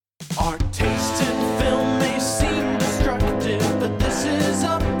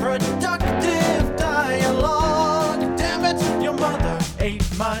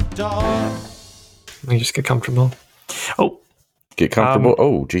dog. Let me just get comfortable. Get comfortable.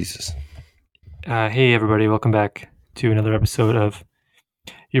 Oh, Jesus. Hey, everybody. Welcome back to another episode of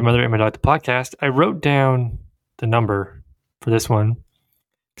Your Mother and My Dog, the podcast. I wrote down the number for this one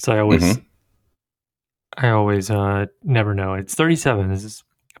because I always never know. It's 37. This is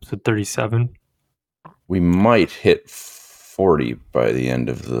episode 37. We might hit 40 by the end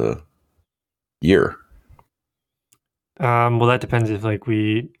of the year. Well, that depends if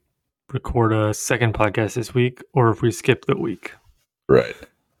we record a second podcast this week or if we skip the week. Right.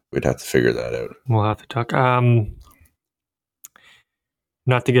 We'd have to figure that out. We'll have to talk.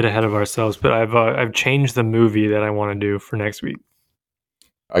 Not to get ahead of ourselves, but I've changed the movie that I want to do for next week.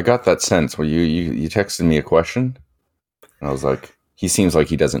 I got that sense when you texted me a question, and I was like, he seems like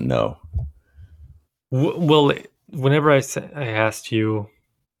he doesn't know. Well, whenever I asked you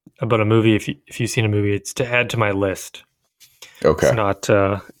about a movie, if you've seen a movie, it's to add to my list. Okay.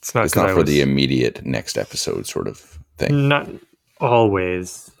 It's not for the immediate next episode sort of thing. Not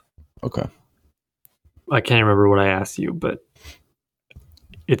always. Okay. I can't remember what I asked you, but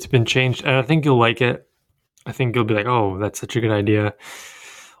it's been changed, and I think you'll like it. I think you'll be like, "Oh, that's such a good idea,"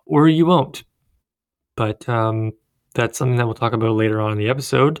 or you won't. But that's something that we'll talk about later on in the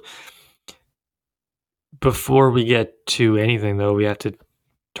episode. Before we get to anything, though, we have to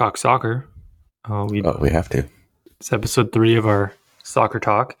talk soccer. We have to. It's episode 3 of our soccer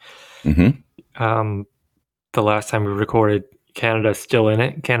talk. Mm-hmm. The last time we recorded, Canada's still in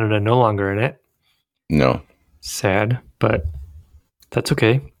it. Canada no longer in it. No. Sad, but that's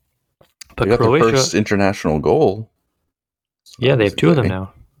okay. But they got Croatia, the first international goal. So yeah, they have 2 of them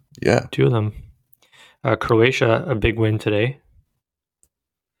now. Yeah. 2 of them. Croatia, a big win today.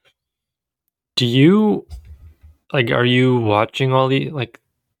 Do you, are you watching all the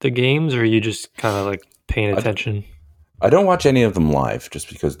games, or are you just kind of paying attention? I don't watch any of them live just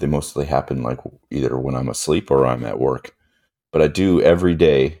because they mostly happen either when I'm asleep or I'm at work. But I do every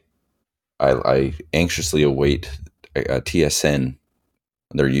day. I anxiously await a TSN,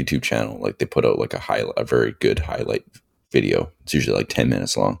 their YouTube channel. They put out a very good highlight video. It's usually 10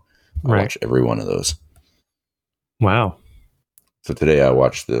 minutes long. I watch every one of those. Wow. So today I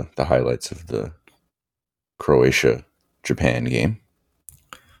watched the highlights of the Croatia-Japan game.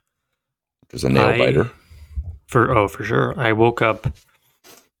 It was a nail biter. For sure. I woke up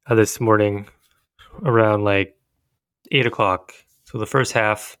this morning around 8 o'clock. So the first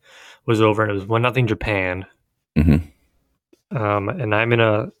half was over, and it was 1-0 Japan. Mm-hmm. And I'm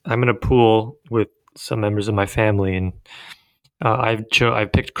in a pool with some members of my family, and I've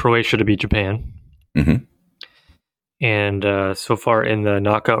picked Croatia to beat Japan. Mm-hmm. And so far in the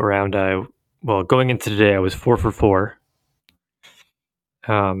knockout round, going into today, I was 4 for 4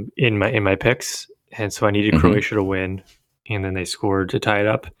 in my picks, and so I needed Croatia to win, and then they scored to tie it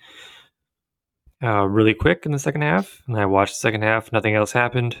up really quick in the second half. And I watched the second half; nothing else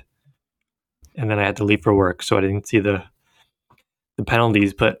happened, and then I had to leave for work, so I didn't see the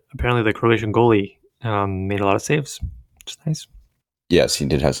penalties. But apparently, the Croatian goalie made a lot of saves, which is nice. Yes, he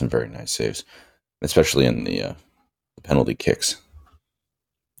did have some very nice saves, especially in the penalty kicks.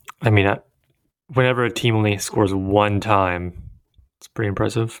 I mean, whenever a team only scores one time, it's pretty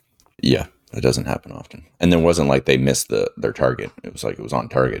impressive. Yeah, it doesn't happen often. And it wasn't they missed their target. It was it was on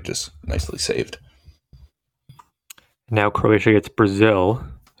target, just nicely saved. Now Croatia gets Brazil,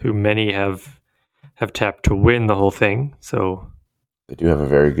 who many have tapped to win the whole thing. So they do have a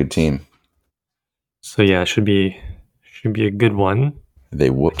very good team. So yeah, it should be a good one.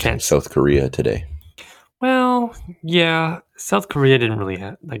 They whooped South Korea today. Well, yeah, South Korea didn't really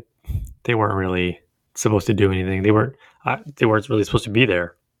they weren't really supposed to do anything. They weren't really supposed to be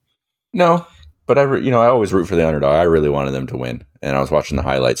there. No, but I always root for the underdog. I really wanted them to win, and I was watching the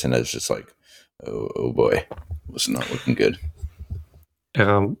highlights, and I was just oh boy, it was not looking good.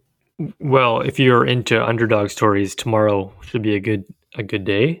 Well, if you're into underdog stories, tomorrow should be a good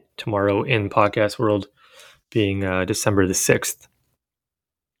day. Tomorrow in podcast world, being December the 6th,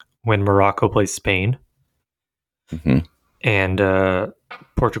 when Morocco plays Spain. Mm-hmm. And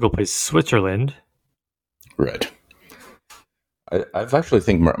Portugal plays Switzerland. Right. I've actually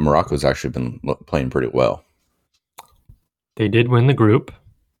think Morocco's actually been playing pretty well. They did win the group.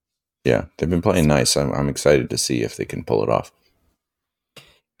 Yeah, they've been playing nice. I'm excited to see if they can pull it off.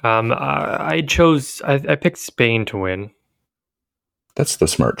 I picked Spain to win. That's the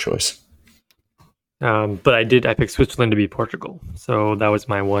smart choice. But I picked Switzerland to beat Portugal. So that was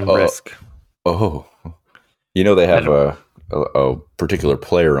my one risk. Oh. They have a particular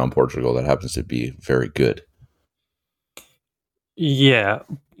player on Portugal that happens to be very good. Yeah.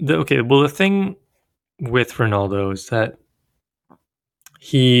 The thing with Ronaldo is that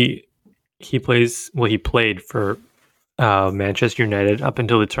he he played for Manchester United up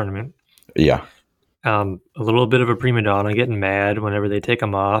until the tournament. Yeah. A little bit of a prima donna, getting mad whenever they take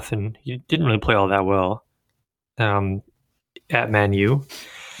him off, and he didn't really play all that well at Man U.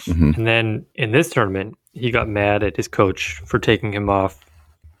 Hmm. And then in this tournament, he got mad at his coach for taking him off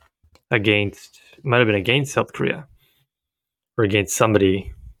might have been against South Korea or against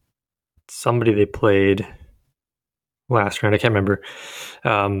somebody they played last round. I can't remember.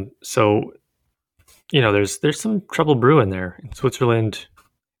 So there's some trouble brewing there. Switzerland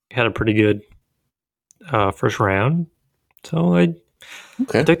had a pretty good first round, so I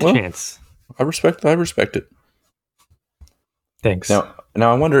Okay. took the Well, chance. I respect it. Thanks. Now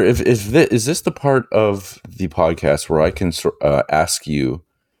I wonder if is this the part of the podcast where I can ask you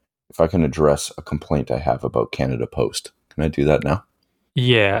if I can address a complaint I have about Canada Post. Can I do that now?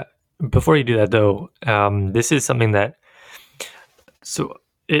 Yeah. Before you do that, though, this is something that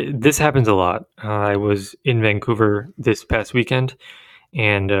this happens a lot. I was in Vancouver this past weekend,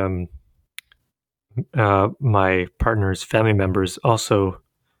 and my partner's family members also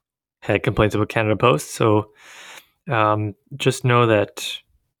had complaints about Canada Post. So just know that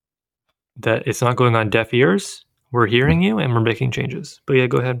it's not going on deaf ears. We're hearing you, and we're making changes. But yeah,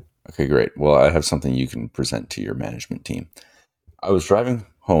 go ahead. Okay, great. Well, I have something you can present to your management team. I was driving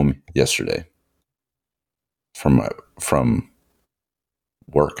home yesterday from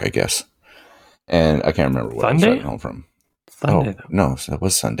work, I guess, and I can't remember what I was driving home from. Sunday, Oh, no, so it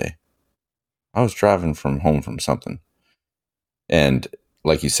was Sunday. I was driving home from something, and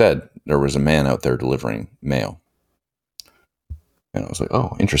like you said, there was a man out there delivering mail, and I was like,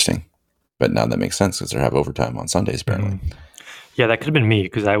 "Oh, interesting." But now that makes sense because they have overtime on Sundays, apparently. Mm-hmm. Yeah, that could have been me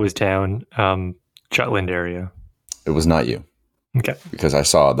because I was down Jutland area. It was not you. Okay. Because I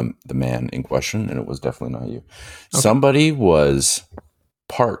saw the man in question, and it was definitely not you. Okay. Somebody was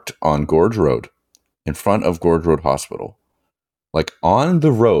parked on Gorge Road in front of Gorge Road Hospital. Like on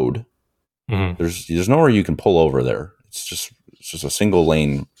the road, there's nowhere you can pull over there. It's just a single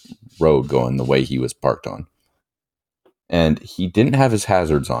lane road going the way he was parked on. And he didn't have his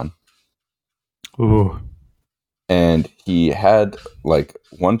hazards on. Ooh. And he had like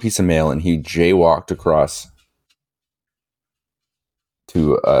one piece of mail, and he jaywalked across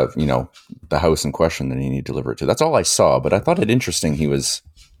to the house in question that he needed to deliver it to. That's all I saw, but I thought it interesting. He was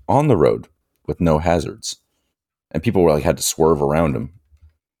on the road with no hazards, and people were like had to swerve around him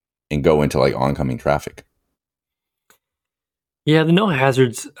and go into like oncoming traffic. Yeah, the no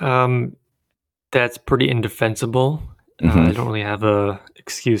hazards. That's pretty indefensible. I don't really have a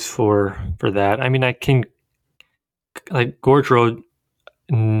excuse for that. I mean, I can like Gorge Road.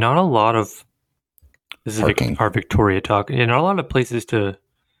 Not a lot of this is our Victoria talk. Yeah, not a lot of places to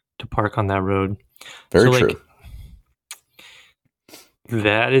park on that road. Very true.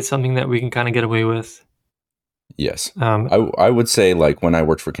 That is something that we can kind of get away with. Yes. I would say like when I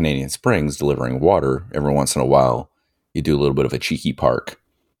worked for Canadian Springs delivering water, every once in a while you do a little bit of a cheeky park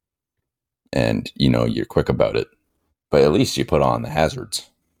and you're quick about it, but at least you put on the hazards.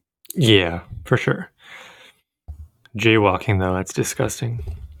 Yeah, for sure. Jaywalking though, that's disgusting.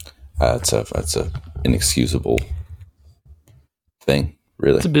 That's a inexcusable thing,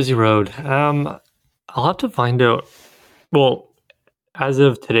 really. It's a busy road. I'll have to find out. Well, as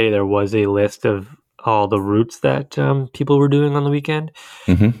of today, there was a list of all the routes that people were doing on the weekend.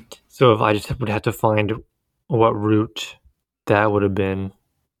 Mm-hmm. So if I just would have to find what route that would have been,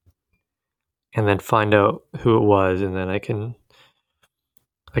 and then find out who it was, and then I can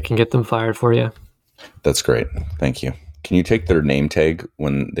get them fired for you. That's great. Thank you. Can you take their name tag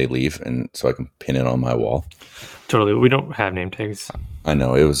when they leave, and so I can pin it on my wall? Totally. We don't have name tags. I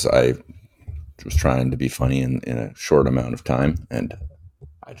know. I was trying to be funny in a short amount of time, and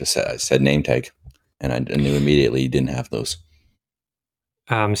I said name tag, and I knew immediately you didn't have those.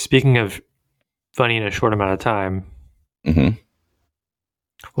 Speaking of funny in a short amount of time,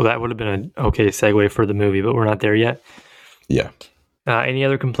 well, that would have been an okay segue for the movie, but we're not there yet. Yeah. Any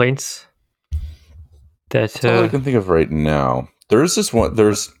other complaints? That's all I can think of right now. There's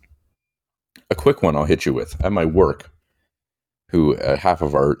a quick one I'll hit you with at my work, who half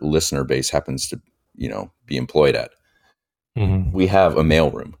of our listener base happens to, be employed at. Mm-hmm. We have a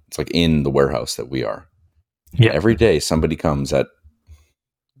mailroom. It's like in the warehouse that we are. Yeah. Every day somebody comes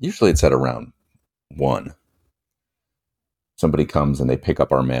usually it's at around 1. Somebody comes and they pick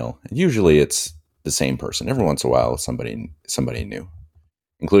up our mail. And usually it's the same person. Every once in a while, somebody new,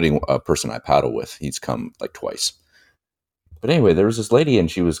 including a person I paddle with. He's come like twice. But anyway, there was this lady,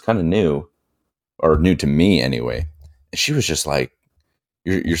 and she was kind of new to me anyway. And she was just like,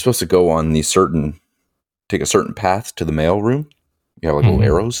 you're supposed to go on take a certain path to the mail room. You have like little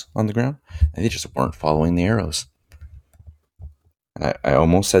arrows on the ground, and they just weren't following the arrows. And I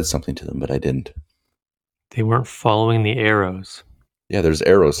almost said something to them, but I didn't. They weren't following the arrows. Yeah, there's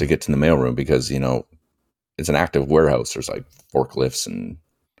arrows to get to the mailroom because, it's an active warehouse. There's like forklifts and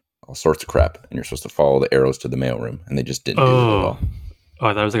all sorts of crap, and you're supposed to follow the arrows to the mailroom, and they just didn't do it at all.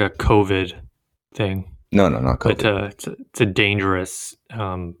 Oh, that was like a COVID thing. No, not COVID. But it's a dangerous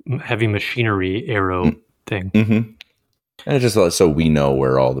heavy machinery arrow thing. Mm-hmm. And it's just so we know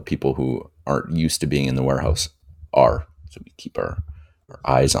where all the people who aren't used to being in the warehouse are, so we keep our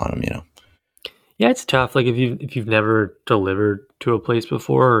eyes on them. Yeah, it's tough. Like if you've never delivered to a place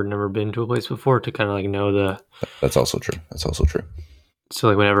before or never been to a place before, to kind of like know the. That's also true. So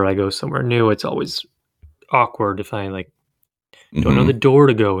like whenever I go somewhere new, it's always awkward if I like don't know the door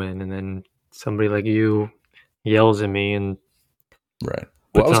to go in, and then somebody like you yells at me and. Right.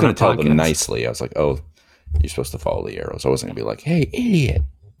 Well, I was going to tell them nicely. I was like, "Oh, you're supposed to follow the arrows." I wasn't going to be like, "Hey, idiot,"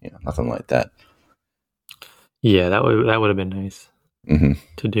 nothing like that. Yeah, that would have been nice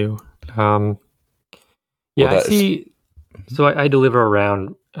to do. Yeah, I see. So I deliver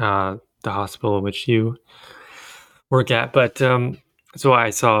around the hospital in which you work at, but so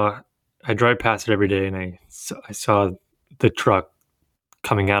I drive past it every day, and I saw the truck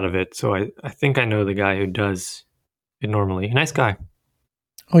coming out of it. So I think I know the guy who does it normally. Nice guy.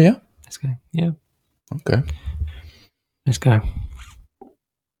 Oh yeah, nice guy. Yeah. Okay. Nice guy.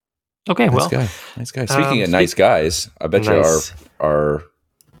 Okay. Nice guy. Speaking of nice guys, I bet you are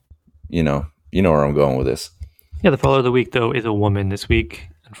you know where I'm going with this. Yeah, the follower of the week though is a woman this week.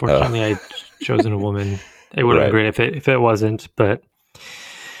 Unfortunately, I'd chosen a woman. It would have been great if it wasn't, but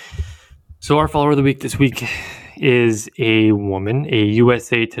so our follower of the week this week is a woman, a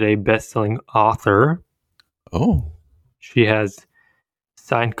USA Today bestselling author. Oh. She has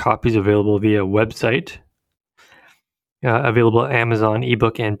signed copies available via website, available at Amazon,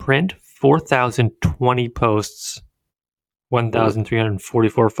 ebook, and print. 4,020 posts,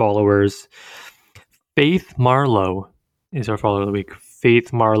 1,344 followers. Faith Marlowe is our follower of the week.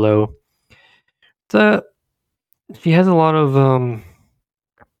 Faith Marlowe. She has a lot of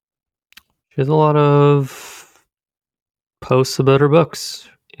posts about her books,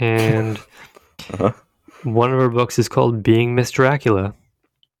 and one of her books is called Being Miss Dracula.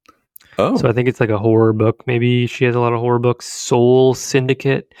 Oh. So I think it's like a horror book. Maybe she has a lot of horror books. Soul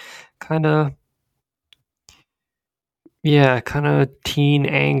Syndicate, kind of teen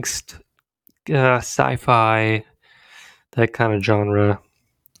angst, sci-fi, that kind of genre.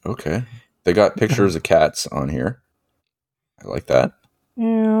 Okay. They got pictures of cats on here. I like that.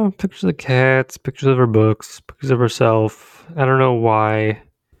 Yeah, pictures of cats, pictures of her books, pictures of herself. I don't know why.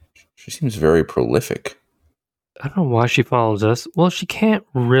 She seems very prolific. I don't know why she follows us. Well, she can't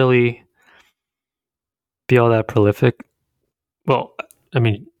really be all that prolific. Well, I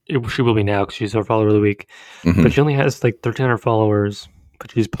mean, she will be now because she's our follower of the week. Mm-hmm. But she only has like 1,300 followers,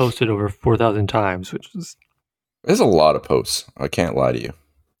 but she's posted over 4,000 times, which is... There's a lot of posts. I can't lie to you.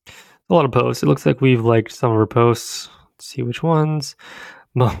 A lot of posts. It looks like we've liked some of her posts. Let's see which ones.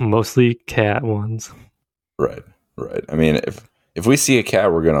 Mostly cat ones. Right. I mean, if we see a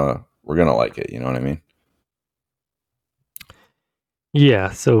cat, we're gonna like it. You know what I mean?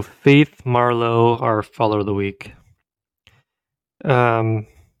 Yeah. So Faith Marlowe, our follower of the week,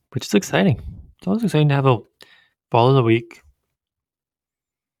 which is exciting. It's always exciting to have a follower of the week.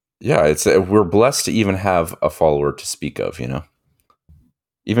 Yeah, we're blessed to even have a follower to speak of.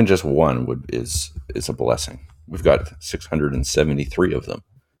 Even just one is a blessing. We've got 673 of them.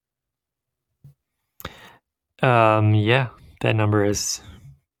 Yeah, that number has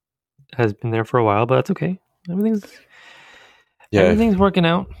been there for a while, but that's okay. Everything's working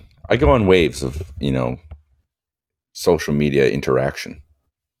out. I go on waves of social media interaction.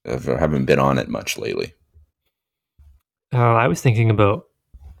 I haven't been on it much lately. I was thinking about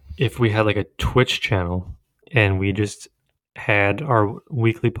if we had like a Twitch channel and we just had our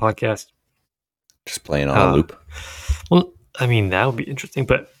weekly podcast just playing on a loop. Well, I mean, that would be interesting,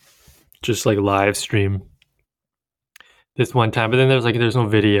 but just like live stream this one time. But then there's no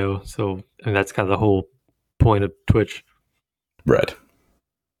video, so that's kind of the whole point of Twitch. Right.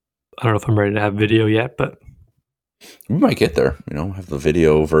 I don't know if I'm ready to have video yet, but we might get there. Have the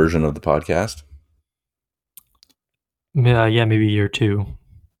video version of the podcast. Yeah, maybe year 2.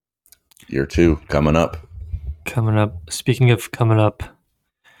 Year 2 coming up. Speaking of coming up,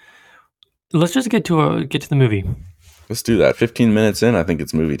 let's just get to the movie. Let's do that. 15 minutes in, I think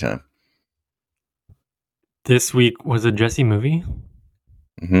it's movie time. This week was a Jesse movie.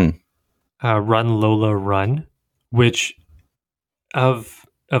 Mm-hmm. Run, Lola, Run, which of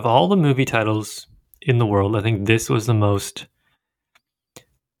all the movie titles in the world, I think this was the most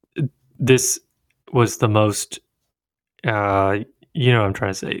this was the most. You know what I'm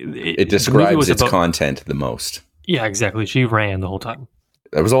trying to say. It The movie describes was its about. content the most. Yeah, exactly. She ran the whole time.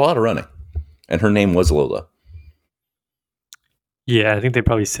 There was a lot of running, and her name was Lola. Yeah, I think they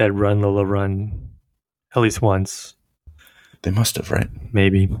probably said "Run, Lola, run" at least once, They must have, right?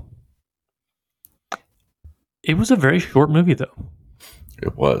 maybe. It was a very short movie, though.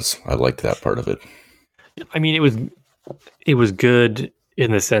 It was. I liked that part of it. I mean, it was good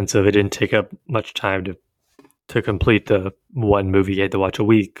in the sense of it didn't take up much time to complete the one movie you had to watch a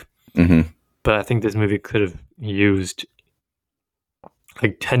week. Mm-hmm. But I think this movie could have used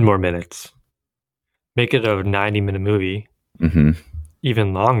like 10 more minutes. Make it a 90-minute movie, Mm-hmm.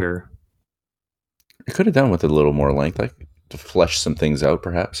 even longer. It could have done with a little more length, like to flesh some things out,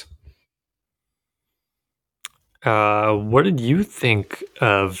 perhaps. What did you think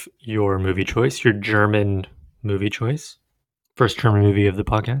of your movie choice, your German movie choice? First German movie of the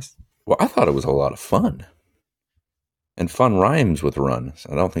podcast? Well, I thought it was a lot of fun. And fun rhymes with run.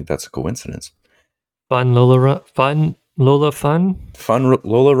 So I don't think that's a coincidence. Fun Lola Run? Fun Lola Fun? Fun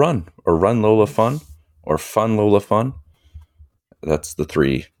Lola Run, or Run Lola Fun, or Fun Lola Fun. That's the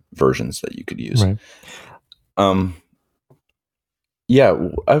three versions that you could use. Right. Yeah,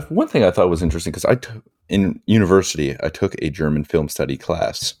 one thing I thought was interesting because in university I took a German film study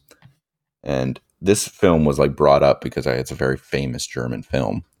class, and this film was like brought up because it's a very famous German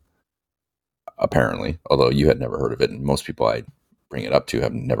film, apparently. Although you had never heard of it, and most people I bring it up to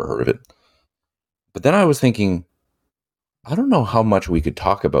have never heard of it. But then I was thinking, I don't know how much we could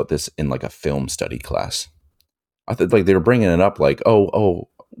talk about this in like a film study class. I thought like they were bringing it up like, oh,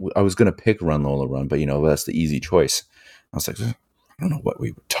 I was going to pick Run Lola Run, but that's the easy choice. I was like, I don't know what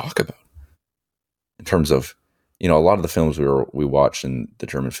we would talk about in terms of, a lot of the films we watched in the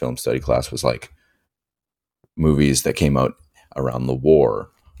German film study class was like movies that came out around the war,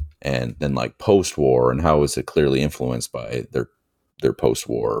 and then like post-war, and how was it clearly influenced by their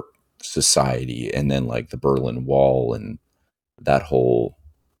post-war society, and then like the Berlin Wall and that whole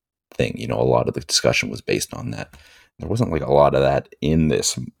thing. A lot of the discussion was based on that. There wasn't like a lot of that in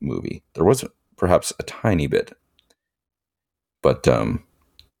this movie. There was perhaps a tiny bit, but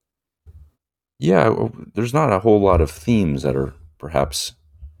yeah, there's not a whole lot of themes that are perhaps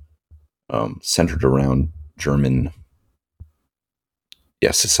centered around German,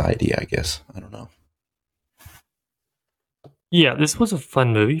 society, I guess. I don't know. Yeah, this was a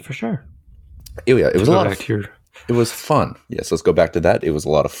fun movie for sure. It was a lot of your... It was fun. Yes, let's go back to that. It was a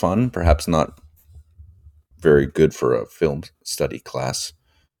lot of fun. Perhaps not very good for a film study class.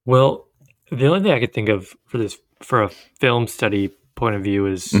 Well, the only thing I could think of for a film study point of view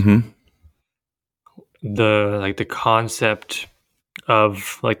is the concept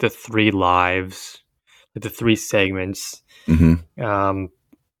of like the three lives, like the three segments. Mm-hmm.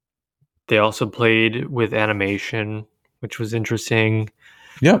 They also played with animation, which was interesting.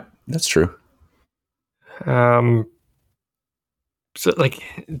 Yep, that's true. So like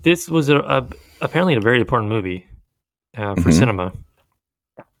this was apparently a very important movie for cinema,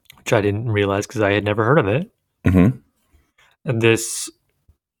 which I didn't realize because I had never heard of it. Mm-hmm. And this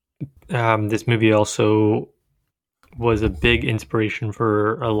movie also was a big inspiration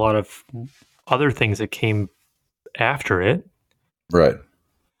for a lot of other things that came after it. Right.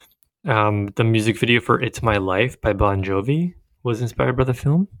 The music video for "It's My Life" by Bon Jovi was inspired by the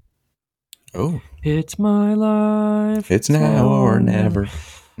film. Oh, it's my life. It's now or never.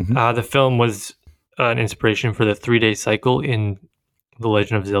 Mm-hmm. The film was an inspiration for the 3-day cycle in The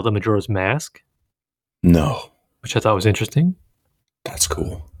Legend of Zelda: Majora's Mask. No. Which I thought was interesting. That's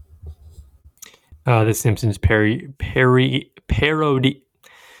cool. The Simpsons parody.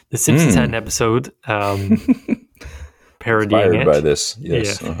 The Simpsons had an episode parodying Inspired it. by this.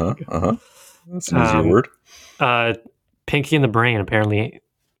 Yes. Yeah. That's an easier word. Pinky and the Brain, apparently.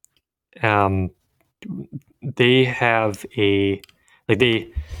 They have they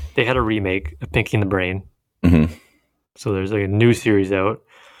had a remake of Pinky and the Brain. Mm-hmm. So there's like a new series out.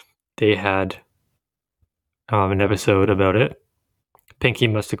 They had an episode about it. Pinky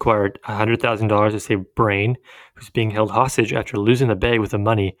must acquire $100,000 to save Brain, who's being held hostage after losing the bag with the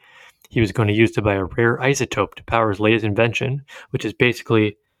money he was going to use to buy a rare isotope to power his latest invention, which is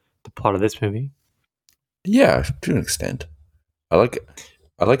basically the plot of this movie. Yeah, to an extent. I like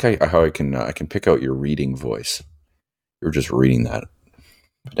how I can pick out your reading voice. You're just reading that.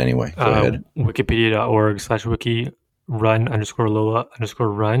 But anyway, go ahead. Wikipedia.org/wiki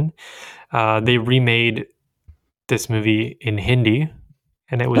run_Lola_run. They remade this movie in Hindi,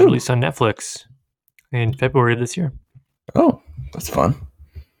 and it was released on Netflix in February of this year. Oh, that's fun.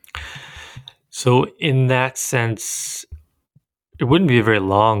 So in that sense, it wouldn't be a very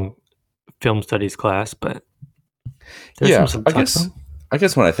long film studies class, but there's some Yeah, stuff to I talk guess about. I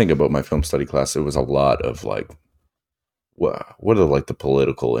guess when I think about my film study class, it was a lot of like what are like the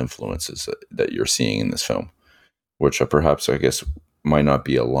political influences that you're seeing in this film, which perhaps I guess might not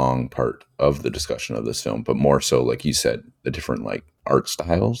be a long part of the discussion of this film, but more so like you said, the different like art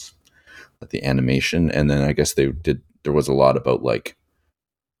styles, like the animation, and then I guess there was a lot about like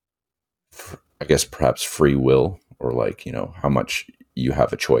I guess perhaps free will or like how much you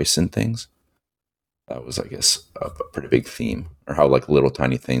have a choice in things. That was I guess a pretty big theme, or how like little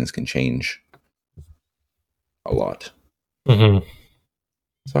tiny things can change a lot. Hmm.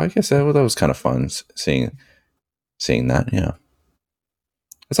 So I guess that was kind of fun seeing that. Yeah,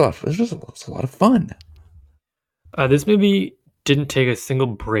 it's a lot of fun. This movie didn't take a single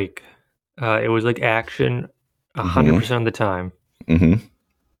break. It was like action Mm-hmm. 100% of the time. Mm-hmm.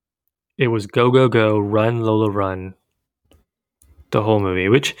 It was go go go, run Lola run the whole movie,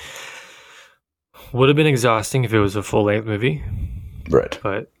 which would have been exhausting if it was a full length movie. Right.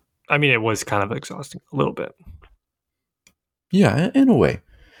 But I mean, it was kind of exhausting a little bit. Yeah, in a way,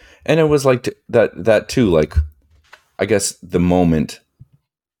 and it was like that too. Like I guess the moment,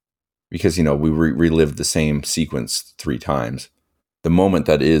 because we relived the same sequence 3 times. The moment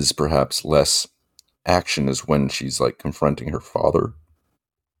that is perhaps less action is when she's like confronting her father.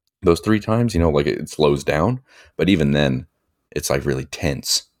 Those 3 times, like it slows down, but even then, it's like really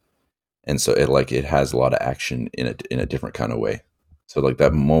tense, and so it has a lot of action in a different kind of way. So like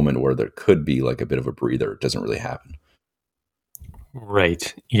that moment where there could be like a bit of a breather, it doesn't really happen.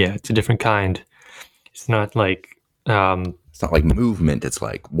 Right. Yeah, it's a different kind. It's not like, It's not like movement; it's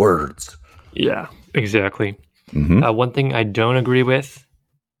like words. yeah, exactly. Mm-hmm. One thing I don't agree with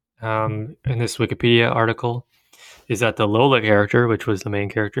in this Wikipedia article is that the Lola character, which was the main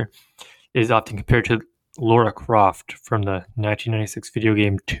character, is often compared to Laura Croft from the 1996 video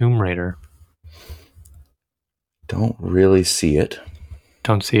game Tomb Raider. Don't really see it.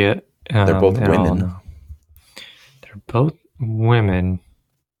 Don't see it They're both at all, women. no. They're both women.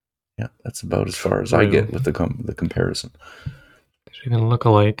 Yeah, that's about as far as I True. get with the comparison. They even look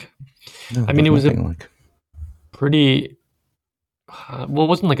alike. No, I they mean, look it was a nothing like. pretty, well, it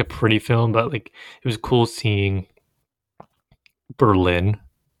wasn't like a pretty film, but like it was cool seeing Berlin,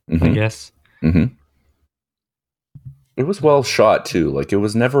 I Mm-hmm. guess. Mm-hmm. It was well shot too. Like it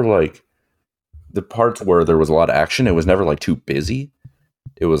was never like the parts where there was a lot of action. It was never like too busy.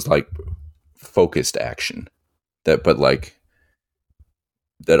 It was like focused action but like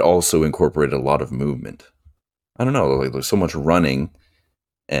that also incorporated a lot of movement. I don't know. Like there's so much running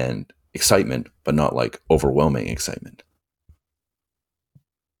and excitement, but not like overwhelming excitement.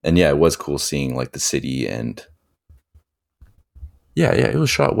 And yeah, it was cool seeing like the city, and yeah, it was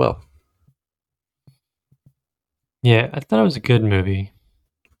shot well. Yeah, I thought it was a good movie.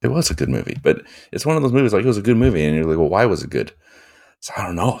 It was a good movie, but it's one of those movies like it was a good movie, and you're like, well, why was it good? So I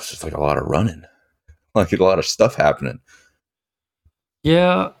don't know. It's just like a lot of running, like a lot of stuff happening.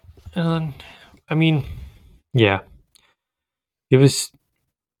 Yeah, um, I mean, yeah, it was.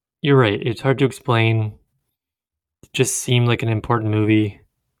 You're right. It's hard to explain. It just seemed like an important movie.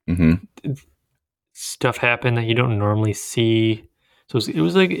 Mm-hmm. Stuff happened that you don't normally see, so it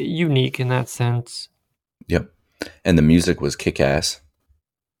was like unique in that sense. Yep. And the music was kick ass.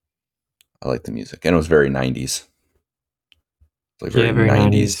 I like the music, and it was very '90s, like Yeah, very very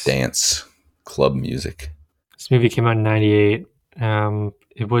 '90s 90s. dance club music. This movie came out in '98.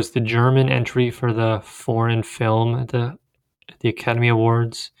 It was the German entry for the foreign film at the Academy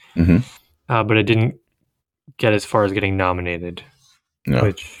Awards, Mm-hmm. but it didn't get as far as getting nominated, No,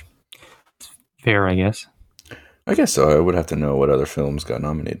 which is fair, I guess. I guess so. I would have to know what other films got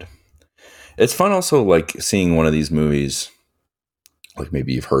nominated. It's fun also like seeing one of these movies, like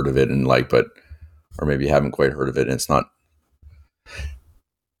maybe you've heard of it and like, but or maybe you haven't quite heard of it, and it's not.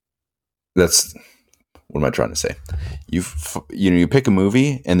 That's what am I trying to say? You pick a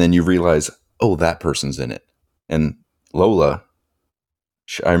movie and then you realize, oh, that person's in it. And Lola,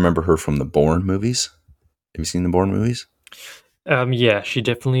 I remember her from the Bourne movies. Have you seen the Bourne movies? Yeah, she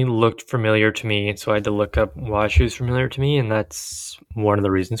definitely looked familiar to me, so I had to look up why she was familiar to me, and that's one of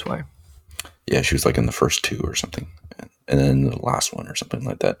the reasons why. Yeah, she was like in the first 2 or something, and then the last one or something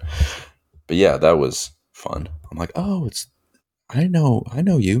like that. But yeah, that was fun. I'm like, oh, I know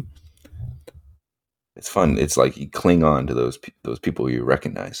you. It's fun. It's like you cling on to those people you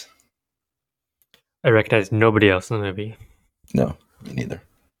recognize. I recognize nobody else in the movie. No, me neither.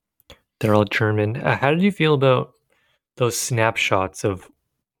 They're all German. How did you feel about those snapshots of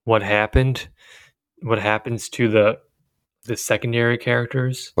what happened, what happens to the secondary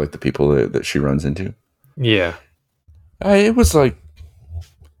characters? Like the people that she runs into. Yeah. It was like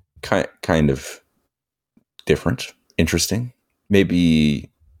kind of different, interesting, maybe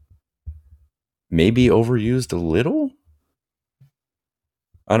overused a little.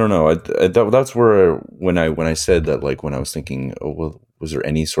 I don't know. That's where when I said that, like when I was thinking, oh well, was there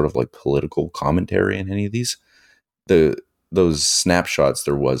any sort of like political commentary in any of these? The those snapshots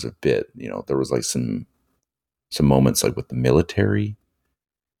there was a bit. There was like some moments like with the military,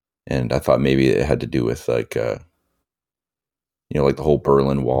 and I thought maybe it had to do with like like the whole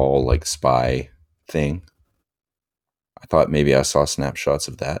Berlin Wall like spy thing. I thought maybe I saw snapshots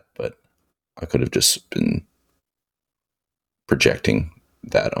of that, but I could have just been projecting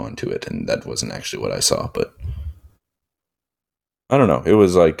that onto it, and that wasn't actually what I saw. But I don't know. It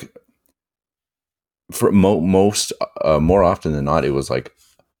was like for most more often than not, it was like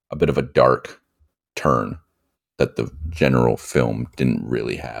a bit of a dark turn that the general film didn't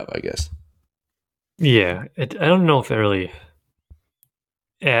really have, I guess. Yeah, I don't know if it really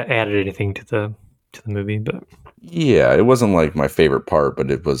added anything to the movie, but Yeah, it wasn't like my favorite part, but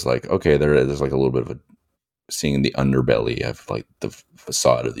it was like, okay, there's like a little bit of a seeing the underbelly of like the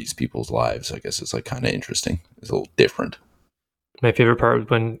facade of these people's lives. I guess it's like kind of interesting. It's a little different. my favorite part was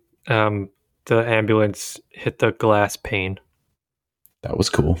when the ambulance hit the glass pane. That was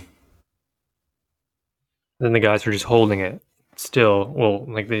cool. Then the guys were just holding it still. Well,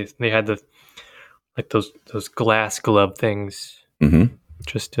 like they had those glass glove things Mm-hmm.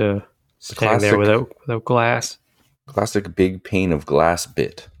 just to The standing there classic without glass. big pane of glass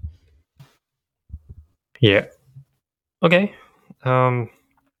bit. Yeah. Okay. Um,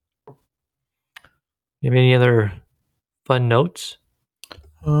 you have any other fun notes?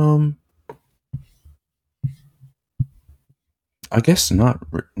 Um, I guess not.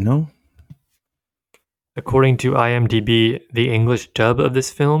 No. According to IMDb, the English dub of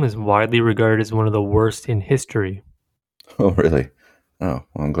this film is widely regarded as one of the worst in history. Oh, really? Oh,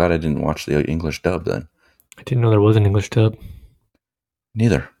 well, I'm glad I didn't watch the English dub then. I didn't know there was an English dub.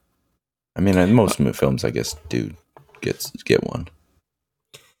 Neither. I mean, Uh, most films, I guess, do get one.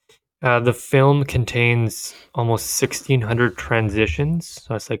 the film contains almost 1,600 transitions.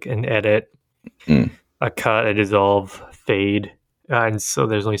 So it's like an edit, Mm. a cut, a dissolve, fade. And so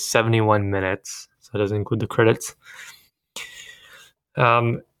there's only 71 minutes. So it doesn't include the credits.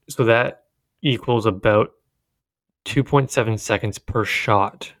 So that equals about 2.7 seconds per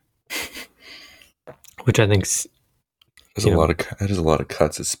shot, which I think's, There's you know, that is a lot of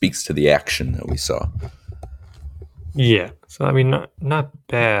cuts. It speaks to the action that we saw. yeah. So, I mean, not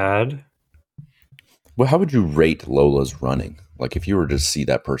bad. Well, how would you rate Lola's running? Like, if you were to see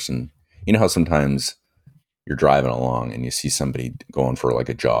that person, you know how sometimes you're driving along and you see somebody going for like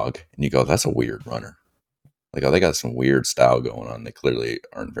a jog, and you go, "That's a weird runner." Like, oh, they got some weird style going on. They clearly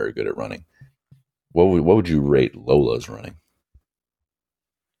aren't very good at running. What would you rate Lola's running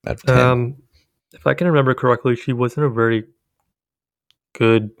out of 10? If I can remember correctly, she wasn't a very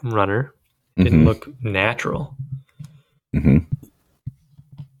good runner. Didn't Mm-hmm. look natural. Mm-hmm.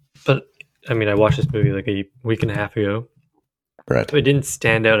 But I mean, I watched this movie like a week and a half ago. Right. So it didn't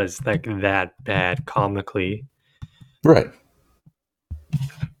stand out as like that bad comically. Right.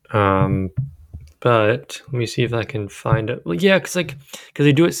 Um, but let me see if I can find it. Well, yeah, because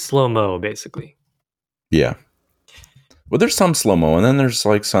they do it slow mo basically. Yeah. Well, there's some slow mo, and then there's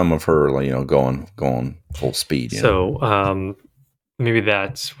like some of her, like, going full speed. So maybe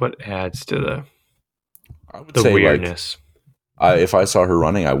that's what adds to I would the say like weirdness. if I saw her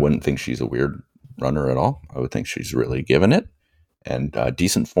running, I wouldn't think she's a weird runner at all. I would think she's really given it, and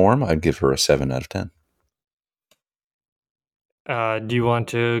decent form. I'd give her a 7 out of 10. Do you want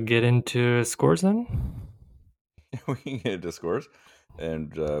to get into scores then? We can get into scores,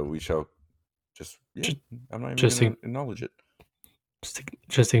 and we shall just yeah. Just I'm not even just, going to acknowledge it.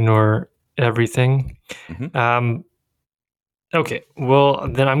 just ignore everything. Mm-hmm. Um, okay, well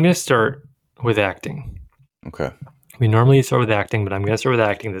then I'm gonna start with acting. Okay. We normally start with acting, but I'm gonna start with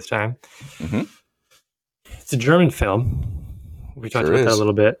acting this time. Mm-hmm. It's a German film. We talked Sure about that a is.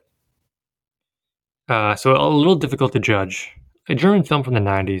 little bit. So a little difficult to judge. A German film from the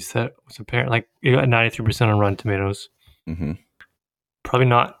 '90s that was apparently like it got 93% on Rotten Tomatoes. Mm-hmm. Probably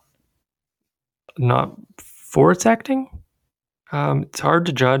not for its acting. It's hard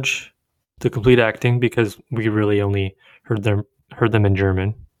to judge the complete acting because we really only heard them in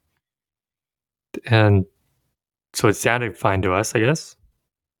German, and so it sounded fine to us, I guess.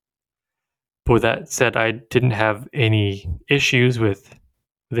 But with that said, I didn't have any issues with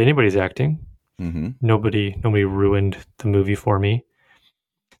anybody's acting. Mm-hmm. Nobody ruined the movie for me.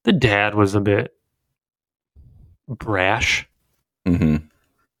 The dad was a bit brash. Mm-hmm.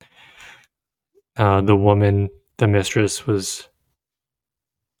 The woman, the mistress, was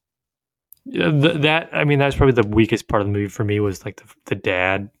Yeah, that I mean, that's probably the weakest part of the movie for me was like the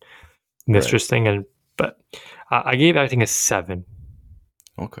dad Right. mistress thing, and but I gave acting a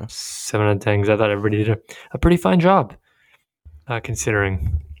Okay. 7 out of 10 because I thought everybody did a pretty fine job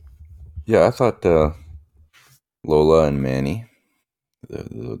considering. Yeah, I thought Lola and Manny,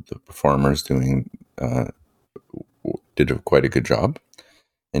 the performers, uh, did quite a good job.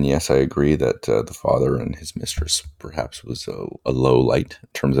 And yes, I agree that the father and his mistress perhaps was a low light in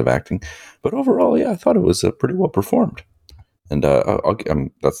terms of acting, but overall, yeah, I thought it was pretty well performed. And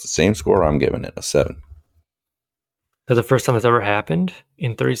that's the same score. I'm giving it a 7 That's the first time it's ever happened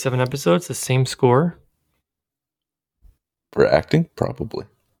in 37 episodes. The same score. for acting, probably.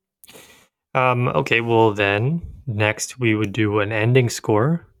 Okay, well then next we would do an ending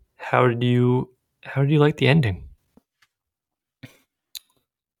score. How did you like the ending?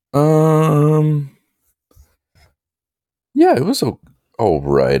 Um, yeah, it was all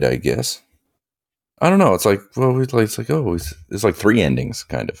right, I guess. I don't know. It's like, well, it's like, oh, it's like three endings,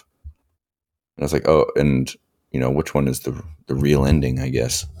 kind of. And I was like, oh, and which one is the real ending? I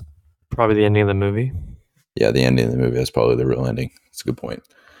guess. Probably the ending of the movie. Yeah, the ending of the movie is probably the real ending. That's a good point.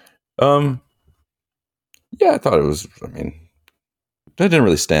 Um, yeah, I thought it was. I mean, that didn't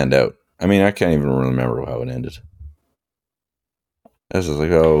really stand out. I mean, I can't even remember how it ended. I was just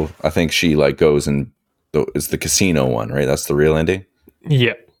like, oh, I think she like goes and it's the casino one, right? That's the real ending.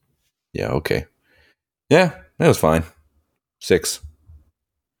 Yeah. Yeah. Okay. Yeah, that was fine. 6.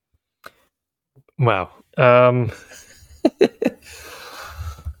 Wow. I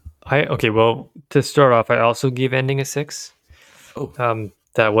okay. Well, to start off, I also gave ending a 6. Oh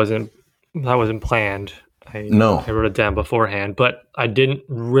That wasn't planned. no. I wrote it down beforehand, but I didn't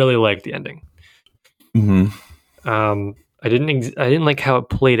really like the ending. Hmm. I didn't like how it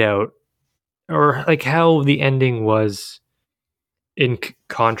played out, or like how the ending was in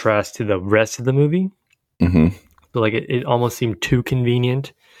contrast to the rest of the movie. Hmm. So like it almost seemed too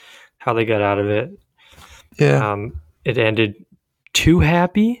convenient how they got out of it. Yeah. It ended too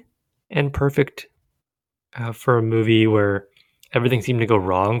happy and perfect for a movie where everything seemed to go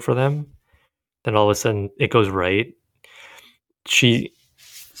wrong for them. Then all of a sudden it goes right. She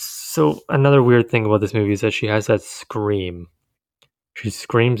So another weird thing about this movie is that she has that scream. She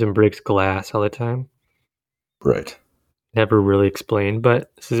screams and breaks glass all the time. Right. Never really explained,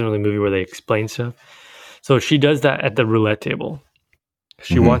 but this isn't really a movie where they explain stuff. So she does that at the roulette table. Hmm.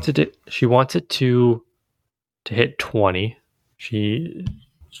 She wants it to hit 20. She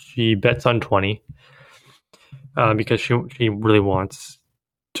she bets on 20 because she really wants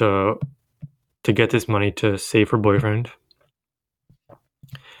to to get this money to save her boyfriend.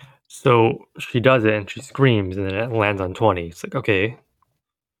 So she does it and she screams and then it lands on 20. It's like, okay,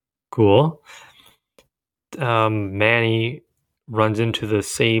 cool. Manny runs into the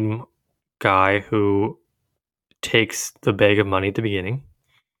same guy who takes the bag of money at the beginning,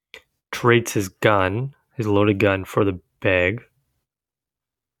 trades his gun, his loaded gun, for the bag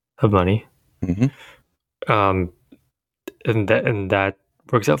of money. Hmm. Um, and that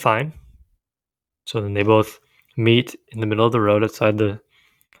works out fine. So then they both meet in the middle of the road outside the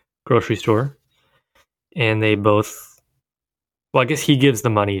grocery store, and they both. Well, I guess he gives the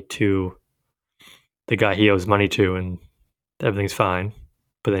money to the guy he owes money to, and everything's fine.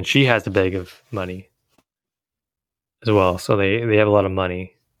 But then she has the bag of money as well, so they have a lot of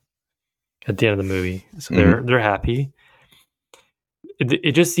money at the end of the movie. So Hmm. they're happy.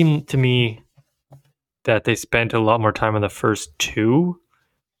 It just seemed to me that they spent a lot more time on the first two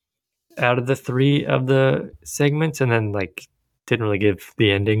out of the three of the segments, and then like didn't really give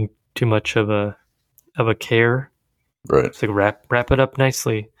the ending too much of a care. Right. It's like wrap it up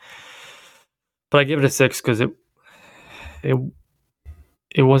nicely. But I give it a 6 because it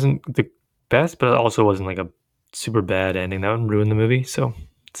it wasn't the best, but it also wasn't like a super bad ending that would ruin the movie. So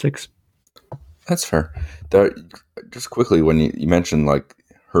 6. That's fair. That, just quickly, when you mentioned like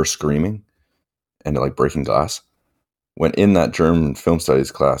her screaming and like breaking glass, when in that German film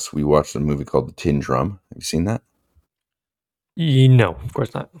studies class, we watched a movie called The Tin Drum. Have you seen that? No, of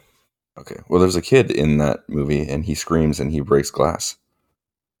course not. Okay. Well, there's a kid in that movie, and he screams and he breaks glass.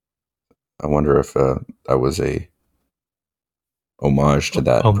 I wonder if that was a homage to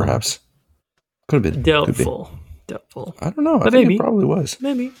that, Homage. perhaps. Could have been. Could be. Doubtful. Doubtful. I don't know. I But think it maybe. probably was.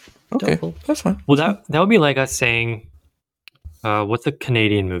 Maybe. Okay, Doubtful. that's fine. Well, That's fine. that would be like us saying, what's a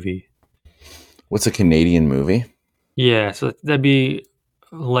Canadian movie? What's a Canadian movie? Yeah, so that'd be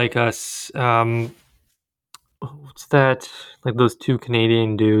like us. What's that? Like those two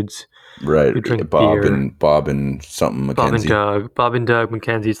Canadian dudes Right, who drink beer. Bob and something Mackenzie. Bob and Doug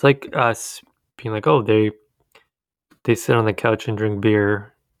McKenzie. It's like us being like, oh, they sit on the couch and drink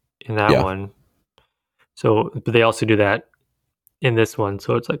beer in that Yeah. one. So, but they also do that in this one.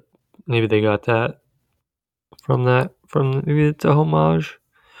 So it's like maybe they got that from maybe it's a homage.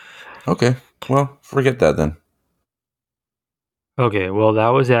 Okay. Well, forget that then. Okay, well that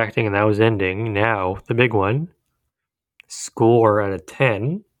was acting and that was ending. Now the big one, score out of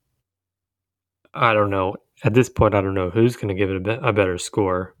 10. I don't know. At this point, I don't know who's going to give it a better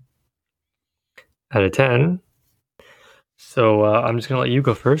score out of 10. So I'm just going to let you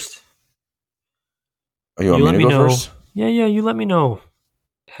go first. Oh, you want You me let to me go know. first? Yeah, you let me know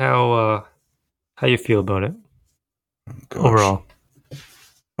how uh, how you feel about it Gosh. overall.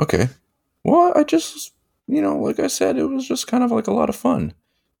 Okay. Well, I just, like I said, it was just kind of like a lot of fun.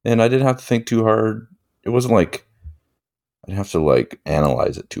 And I didn't have to think too hard. It wasn't like I didn't have to like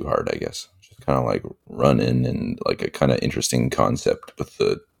analyze it too hard, I guess. Just kind of like run in and like a kind of interesting concept with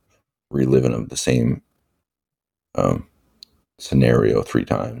the reliving of the same um, scenario 3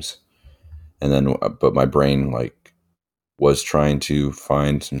 times. And then, but my brain like was trying to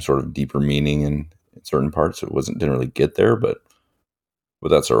find some sort of deeper meaning in certain parts. It didn't really get there, but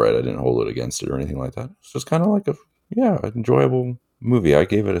that's all right. I didn't hold it against it or anything like that. It's just kind of like an enjoyable movie. I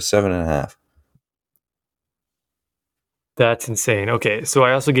gave it a 7.5. That's insane. Okay, so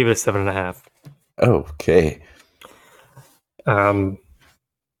I also gave it a 7.5. Okay. Um,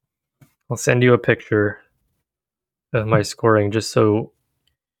 I'll send you a picture of my scoring just so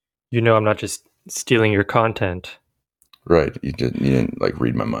you know I'm not just stealing your content. Right. You didn't like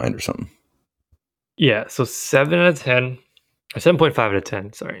read my mind or something. Yeah, so 7 out of 10, or 7.5 out of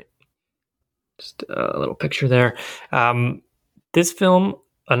 10, sorry. Just a little picture there. This film,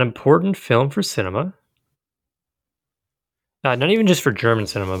 an important film for cinema. Not even just for German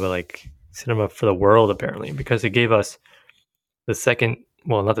cinema, but like cinema for the world, apparently, because it gave us the second,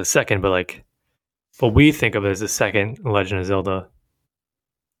 well, not the second, but like what we think of as the second Legend of Zelda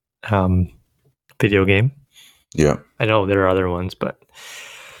um, video game. Yeah. I know there are other ones, but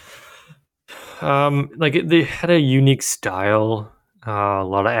they had a unique style, a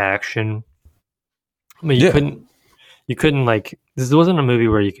lot of action. I mean, Yeah. you couldn't like this wasn't a movie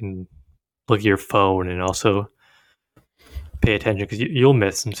where you can look at your phone and also pay attention because you'll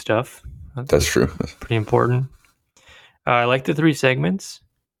miss some stuff. That's That's true. pretty important. I liked the 3 segments,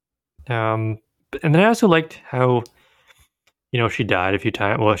 and then I also liked how she died a few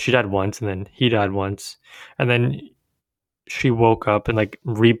times. Well, she died once, and then he died once, and then she woke up and like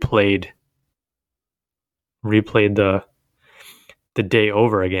replayed the day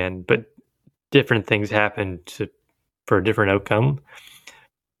over again, but different things happened for a different outcome.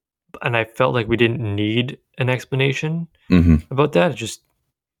 And I felt like we didn't need an explanation Hmm. about that. It just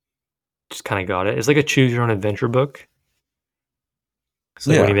kind of got it. It's like a choose your own adventure book. It's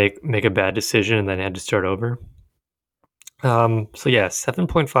like when you Yeah. make a bad decision and then you had to start over. So yeah,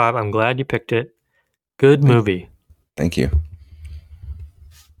 7.5. I'm glad you picked it. Good Thank, movie. thank you.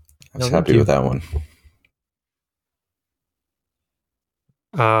 I was No, thank happy with you. that one.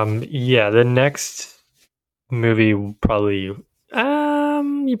 Yeah, the next movie will probably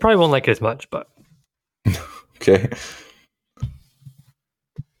you probably won't like it as much, but Okay.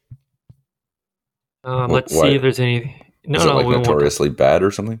 let's see Why if there's any. is No, it no, like we won't. notoriously bad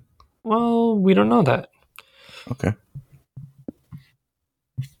or something? Well, we don't know that. Okay.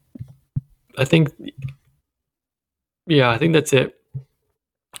 I think, yeah, I think that's it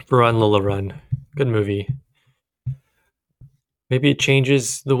for Run Lola Run. Good movie. Maybe it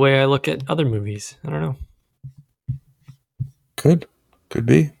changes the way I look at other movies. I don't know. Could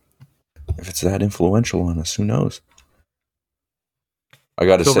be. If it's that influential on us, who knows? I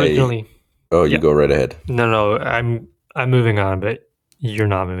got to So say, originally, oh, you yeah, go right ahead. no, I'm moving on, but you're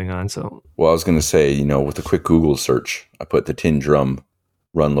not moving on. So Well, I was going to say, with a quick Google search, I put the Tin Drum,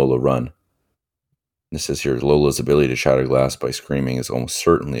 Run Lola Run. This says here, Lola's ability to shatter glass by screaming is almost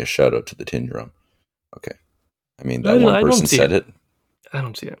certainly a shout out to the Tin Drum. Okay. I mean, that one I don't person see said it. it. I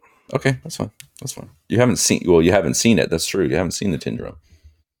don't see it. Okay, that's fine. That's fine. You haven't seen it. That's true. You haven't seen the Tin Drum.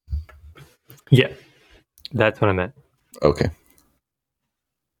 Yeah, that's what I meant. Okay.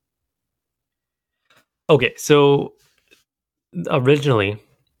 Okay, so originally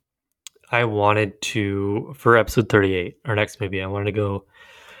I wanted to for episode 38, our next movie. I wanted to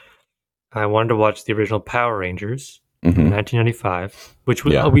watch the original Power Rangers from Mm-hmm. 1995, which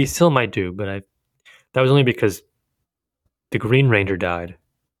Yeah. we still might do, but that was only because the Green Ranger died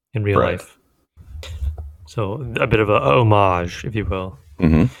in real Right. life. So a bit of a homage, if you will,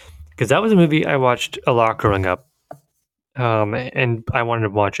 Mm-hmm. because that was a movie I watched a lot growing up, and I wanted to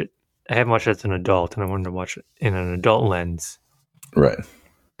watch it. I haven't watched it as an adult, and I wanted to watch it in an adult lens. Right.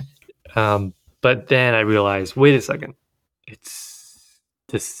 But then I realized, wait a second, it's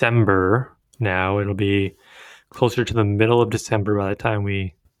December now. It'll be closer to the middle of December by the time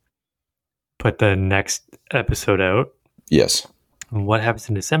we put the next episode out. Yes. And what happens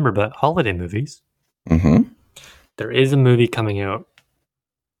in December but holiday movies? Mm-hmm. There is a movie coming out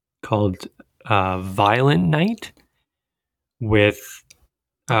called Violent Night with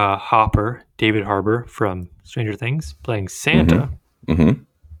David Harbour from Stranger Things, playing Santa, Mm-hmm.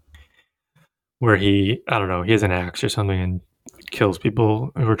 where he has an axe or something and kills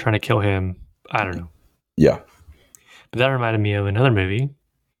people who are trying to kill him. I don't know. Yeah. But that reminded me of another movie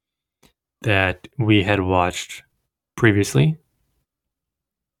that we had watched previously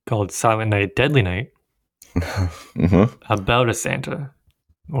called Silent Night, Deadly Night, Mm-hmm. about a Santa.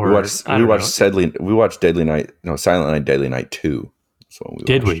 We Or watched I we don't watched know. Deadly Night, no, Silent Night, Deadly Night 2. That's what we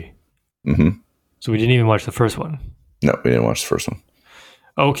Did watched. we? Mm-hmm. So we didn't even watch the first one. No, we didn't watch the first one.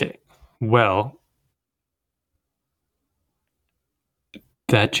 Okay. Well,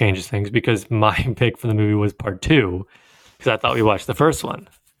 that changes things because my pick for the movie was part 2 because I thought we watched the first one.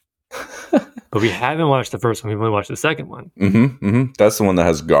 But we haven't watched the first one. We've only watched the second one. Mm-hmm. Mm-hmm. That's the one that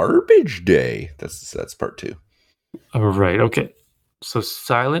has Garbage Day. That's part 2. All right. Okay. So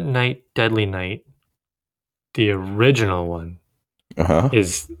Silent Night, Deadly Night, the original one Uh-huh.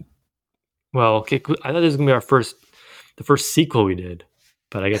 is, well, okay, I thought this was going to be the first sequel we did,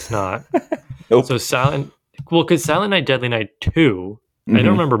 but I guess not. Nope. So because Silent Night, Deadly Night 2, I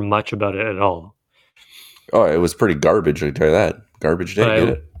don't remember much about it at all. Oh, it was pretty garbage, I can tell you that. Garbage Day, get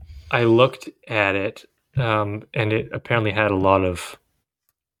it? I looked at it, and it apparently had a lot of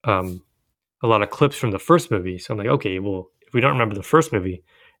clips from the first movie. So I'm like, okay, well, if we don't remember the first movie,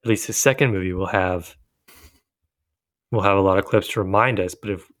 at least the second movie will have a lot of clips to remind us. But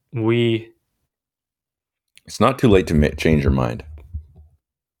if we It's not too late to change your mind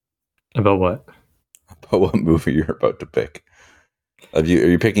about what? about what movie you're about to pick. Are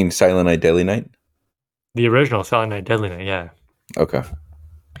you picking Silent Night, Deadly Night? The original Silent Night, Deadly Night, yeah. Okay.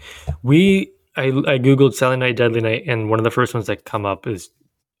 I googled Silent Night, Deadly Night, and one of the first ones that come up is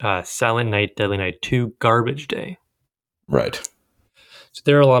Silent Night, Deadly Night 2, Garbage Day. Right. So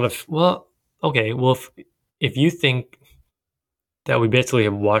there are a lot of if you think that we basically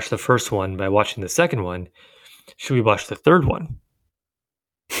have watched the first one by watching the second one, should we watch the third one?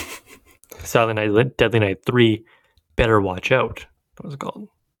 Silent Night, Deadly Night 3, Better Watch Out. What was it called?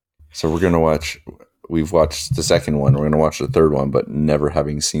 So we've watched the second one, we're going to watch the third one, but never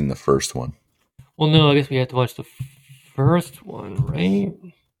having seen the first one. Well, no, I guess we have to watch the first one, right?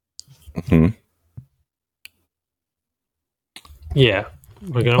 Mm-hmm. Yeah,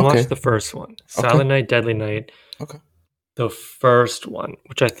 we're going to watch the first one. Silent Night, Deadly Night. Okay. The first one,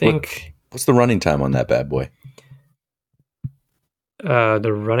 which I think... What's the running time on that bad boy?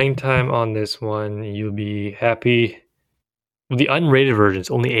 The running time on this one, you'll be happy. Well, the unrated version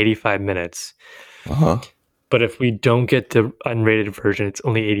is only 85 minutes. Uh-huh. But if we don't get the unrated version, it's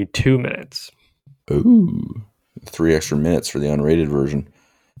only 82 minutes. Ooh. 3 extra minutes for the unrated version.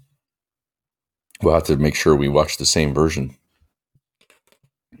 We'll have to make sure we watch the same version.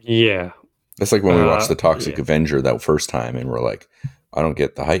 Yeah. That's like when we watched The Toxic Avenger that first time, and we're like, I don't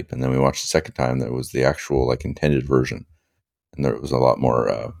get the hype. And then we watched the second time that was the actual intended version. And there was a lot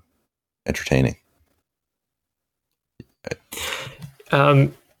more entertaining.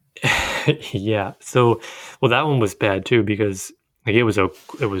 Yeah. So, that one was bad too because it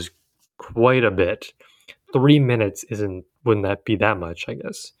was quite a bit. 3 minutes wouldn't that be that much? I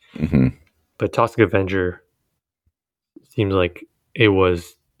guess. Mm-hmm. But Toxic Avenger seems like it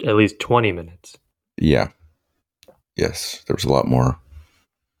was at least 20 minutes. Yeah. Yes, there was a lot more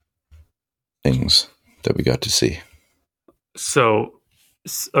things that we got to see. So,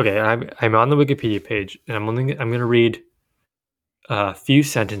 okay, I'm on the Wikipedia page, and I'm going to read a few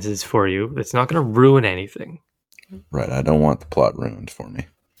sentences for you. It's not going to ruin anything. Right, I don't want the plot ruined for me.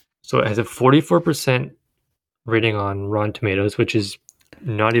 So it has a 44% rating on Rotten Tomatoes, which is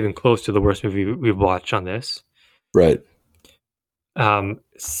not even close to the worst movie we've watched on this. Right.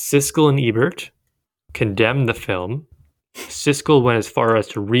 Siskel and Ebert condemned the film. Siskel went as far as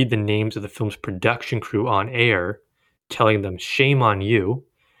to read the names of the film's production crew on air, telling them, "Shame on you."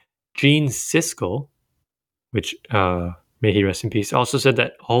 Gene Siskel, which may he rest in peace, also said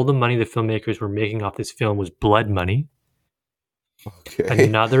that all the money the filmmakers were making off this film was blood money. Okay.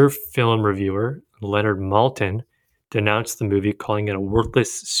 Another film reviewer, Leonard Maltin, denounced the movie, calling it a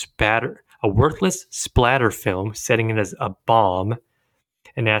worthless splatter film, setting it as a bomb,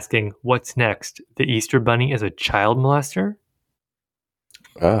 and asking, "What's next? The Easter Bunny is a child molester?"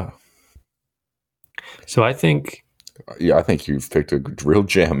 Ah. So I think... Yeah, I think you've picked a real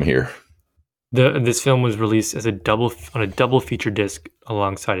gem here. This film was released as a double feature disc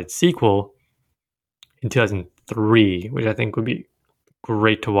alongside its sequel in 2003, which I think would be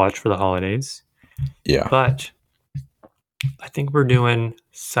great to watch for the holidays. Yeah, But I think we're doing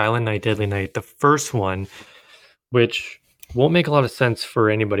Silent Night, Deadly Night, the first one, which won't make a lot of sense for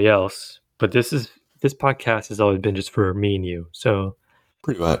anybody else. But this podcast has always been just for me and you. So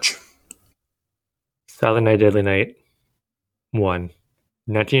pretty much. Silent Night, Deadly Night 1,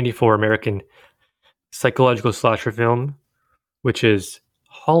 1984 American psychological slasher film, which is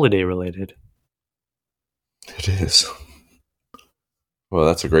holiday related. It is. Well,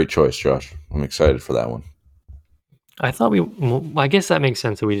 that's a great choice, Josh. I'm excited for that one. I thought I guess that makes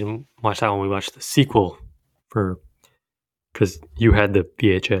sense that we didn't watch that one. We watched the sequel for because you had the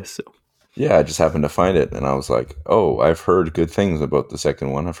VHS. So. Yeah, I just happened to find it, and I was like, "Oh, I've heard good things about the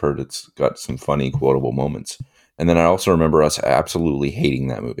second one. I've heard it's got some funny, quotable moments." And then I also remember us absolutely hating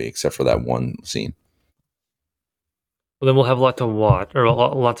that movie, except for that one scene. Well, then we'll have a lot to watch or a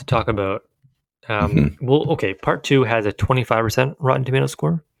lot to talk about. Hmm. Okay. Part 2 has a 25% Rotten Tomato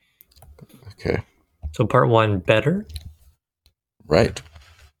score. Okay, So part 1 better. right.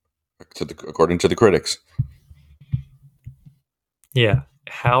 According to the critics. Yeah.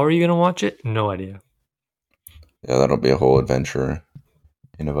 How are you gonna watch it? No idea. Yeah, that'll be a whole adventure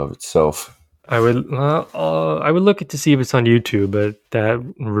in and of itself. I would look it to see if it's on YouTube, but that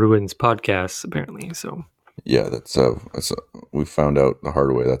ruins podcasts apparently. So Yeah, we found out the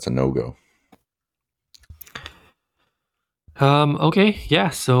hard way. That's a no go. okay, yeah.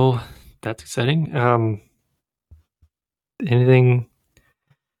 So that's exciting. Anything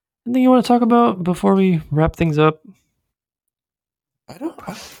you want to talk about before we wrap things up? I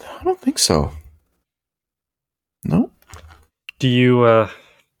don't think so. No. Do you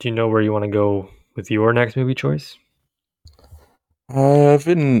know where you want to go with your next movie choice? I've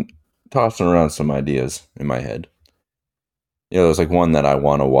been tossing around some ideas in my head. There's like one that I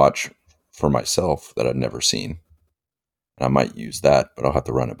want to watch for myself that I've never seen. And I might use that, but I'll have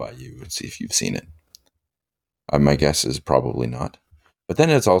to run it by you and see if you've seen it. My guess is probably not. But then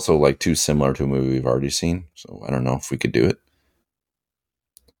it's also like too similar to a movie we've already seen, so I don't know if we could do it.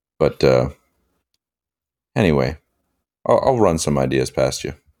 But anyway, I'll run some ideas past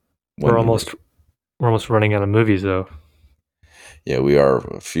you We're when you're almost ready. we're almost running out of movies though. Yeah, we are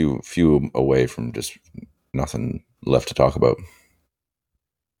a few away from just nothing left to talk about.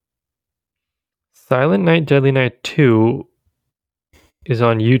 Silent Night, Deadly Night 2 is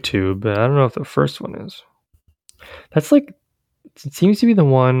on YouTube, but I don't know if the first one is. That's like it seems to be the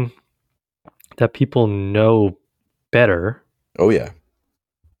one that people know better. Oh yeah,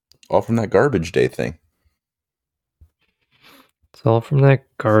 all from that garbage day thing. It's all from that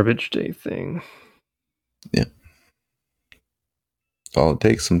garbage day thing. Yeah, that's all it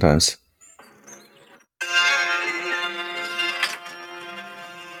takes sometimes.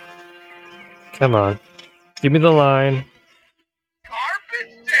 Come on. Give me the line.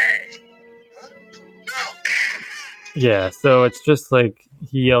 Garbage day. Yeah, so it's just like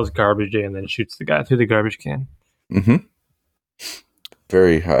he yells garbage day and then shoots the guy through the garbage can. Mm-hmm.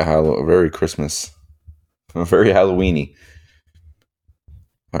 Very Christmas, very Halloweeny,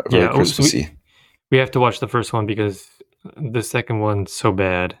 very Yeah, so Christmassy. we have to watch the first one because the second one's so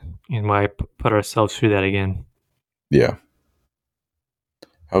bad. And why put ourselves through that again? Yeah.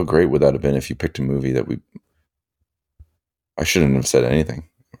 How great would that have been if you picked a movie that I shouldn't have said anything.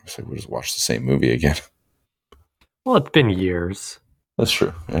 I was like, we'll just watch the same movie again. Well, it's been years. That's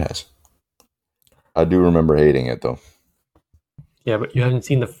true. It has. I do remember hating it though. Yeah, but you haven't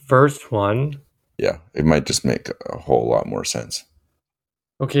seen the first one. Yeah, it might just make a whole lot more sense.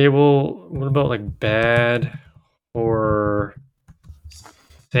 Okay, well, what about like bad horror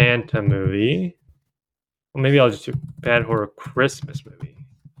Santa movie? Well, maybe I'll just do bad horror Christmas movie.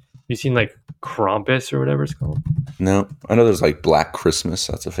 You seen like Krampus or whatever it's called? No, I know there's like Black Christmas.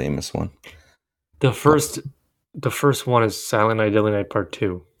 That's a famous one. The first one is Silent Night, Deadly Night Part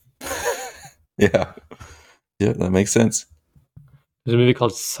 2. Yeah. Yeah, that makes sense. There's a movie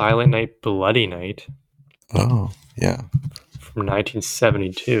called Silent Night, Bloody Night Oh, yeah. from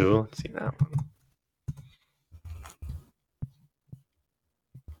 1972. Let's see that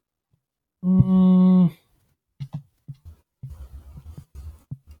one.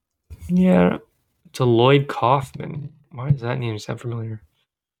 Yeah, it's a Lloyd Kaufman. Why does that name sound familiar?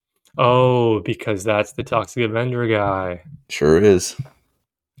 Oh, because that's the Toxic Avenger guy. Sure is.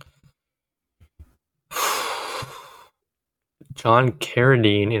 John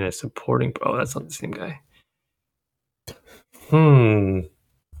Carradine in a supporting. Oh, that's not the same guy. Well,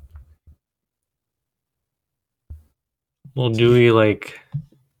 do we like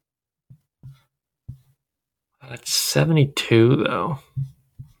It's 72 though.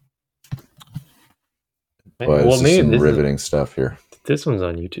 Well, this is some riveting stuff here. This one's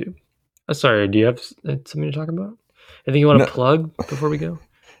on YouTube. Sorry, do you have something to talk about? Anything you want to plug before we go?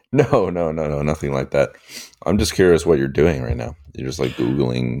 No, nothing like that. I'm just curious what you're doing right now. You're just like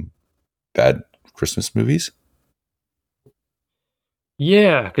Googling bad Christmas movies?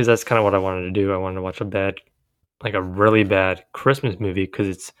 Yeah, because that's kind of what I wanted to do. I wanted to watch a really bad Christmas movie because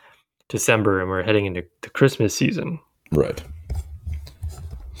it's December and we're heading into the Christmas season. Right.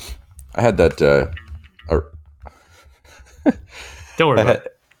 I had that. Don't worry about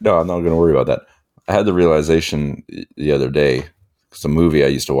it. No, I'm not going to worry about that. I had the realization the other day. It's a movie I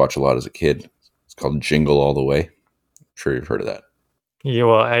used to watch a lot as a kid. It's called Jingle All the Way. I'm sure you've heard of that. Yeah,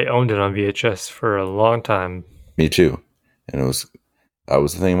 well, I owned it on VHS for a long time. Me too. And that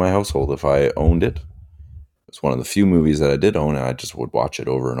was the thing in my household. If I owned it, it's one of the few movies that I did own, and I just would watch it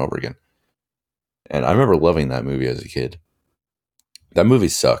over and over again. And I remember loving that movie as a kid. That movie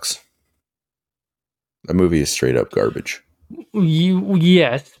sucks. That movie is straight up garbage.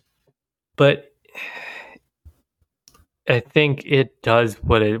 Yes, but I think it does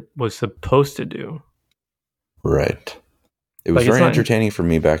what it was supposed to do. Right. It was very entertaining for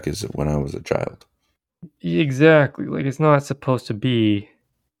me back when I was a child. Exactly. Like it's not supposed to be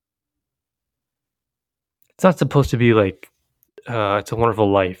like It's a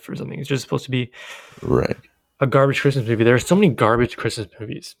Wonderful Life or something. It's just supposed to be right. A garbage Christmas movie. There are so many garbage Christmas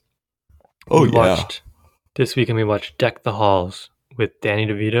movies. Oh, yeah. This weekend we watched Deck the Halls with Danny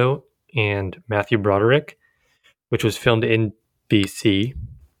DeVito and Matthew Broderick, which was filmed in BC.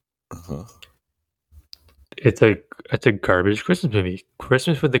 Uh-huh. It's a garbage Christmas movie.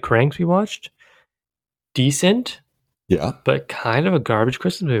 Christmas with the Cranks we watched, decent, yeah, but kind of a garbage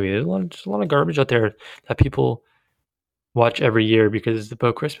Christmas movie. There's a lot of garbage out there that people watch every year because it's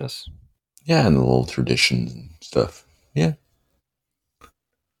about Christmas. Yeah, and the little traditions and stuff. Yeah.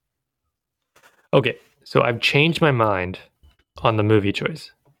 Okay, so I've changed my mind on the movie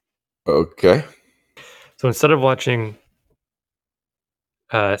choice. Okay. So instead of watching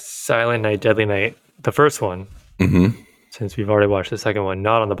Silent Night, Deadly Night, the first one, since we've already watched the second one,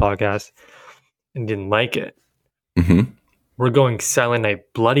 not on the podcast, and didn't like it, we're going Silent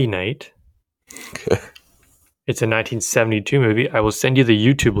Night, Bloody Night. Okay. It's a 1972 movie. I will send you the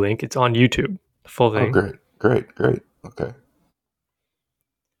YouTube link. It's on YouTube, the full thing. Oh, great. Okay.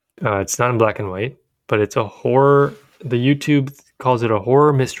 It's not in black and white, but it's a horror. The YouTube calls it a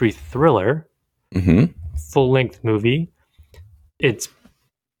horror mystery thriller. Full-length movie. It's,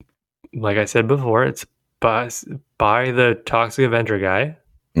 like I said before, it's by the Toxic Avenger guy.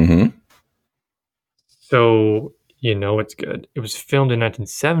 So, you know it's good. It was filmed in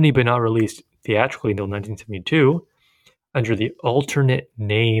 1970, but not released theatrically until 1972 under the alternate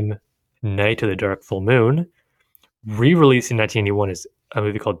name Night of the Dark Full Moon. Re-released in 1981 is a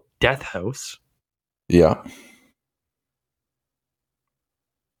movie called Death House. Yeah.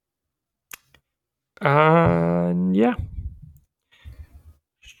 Yeah.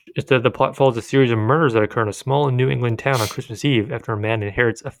 The plot follows a series of murders that occur in a small New England town on Christmas Eve after a man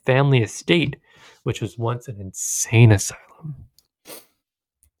inherits a family estate, which was once an insane asylum.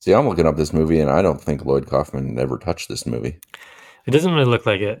 See, I'm looking up this movie, and I don't think Lloyd Kaufman ever touched this movie. It doesn't really look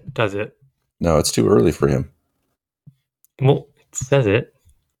like it, does it? No, it's too early for him. Well, it says it.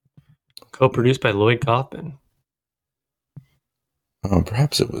 Co-produced by Lloyd Kaufman. Oh,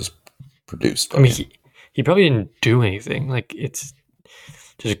 perhaps it was produced by him. He probably didn't do anything. Like, it's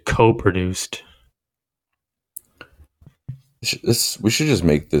just co-produced. We should just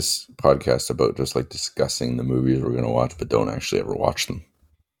make this podcast about just like discussing the movies we're going to watch, but don't actually ever watch them.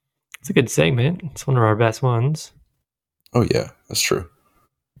 It's a good segment. It's one of our best ones. Oh, yeah, that's true.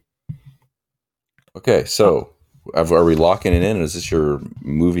 Okay, so are we locking it in? Is this your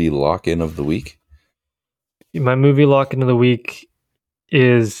movie lock-in of the week? My movie lock-in of the week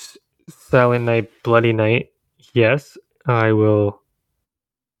is Silent Night, Bloody Night. Yes, I will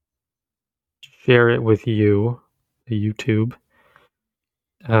share it with you, the YouTube.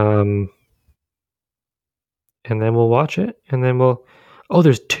 And then we'll watch it, and then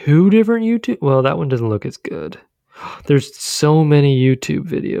there's two different YouTube. Well, that one doesn't look as good. There's so many YouTube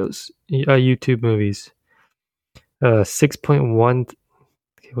videos, YouTube movies. 6.1.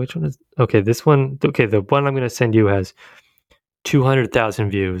 Okay, which one is? Okay, this one. Okay, the one I'm going to send you has 200,000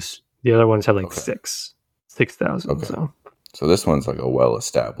 views. The other ones have like 6,000. Okay. So this one's like a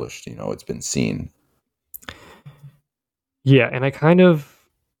well-established. It's been seen. Yeah, and I kind of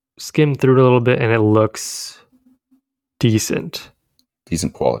skimmed through it a little bit, and it looks decent.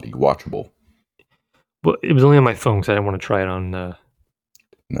 Decent quality, watchable. Well, it was only on my phone because I didn't want to try it on. No.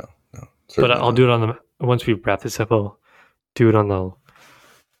 But I'll do it on once we wrap this up, I'll do it on the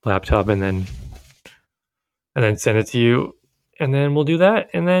laptop and then send it to you, and then we'll do that,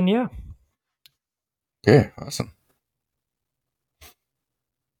 and then yeah. Okay, awesome.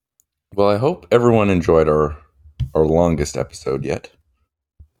 Well, I hope everyone enjoyed our longest episode yet.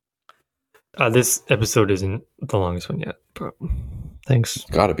 This episode isn't the longest one yet, but thanks.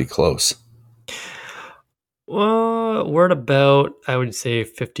 Got to be close. We're at about, I would say,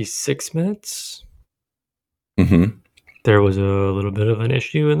 56 minutes. Mm-hmm. There was a little bit of an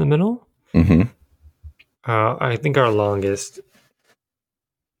issue in the middle. Mm-hmm. I think our longest,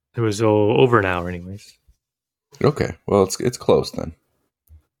 it was over an hour anyways. Okay, well, it's close then.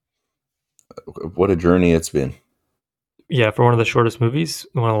 What a journey it's been. Yeah, for one of the shortest movies,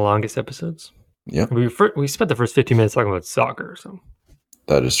 one of the longest episodes. Yeah. We spent the first 15 minutes talking about soccer, so.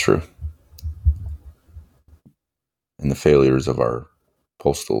 That is true. And the failures of our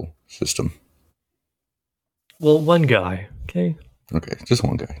postal system. Well, one guy, okay? Okay, just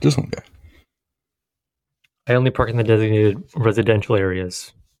one guy. Just one guy. I only park in the designated residential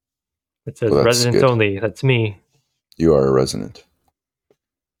areas. It says residents only. That's me. You are a resident.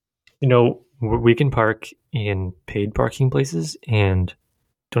 You know, we can park in paid parking places and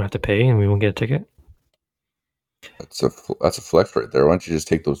don't have to pay, and we won't get a ticket. That's a flex right there. Why don't you just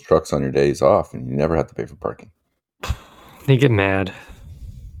take those trucks on your days off and you never have to pay for parking? They get mad.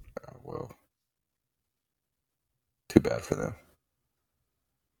 Well, too bad for them.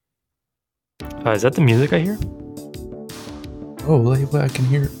 Is that the music I hear? Oh, well, I can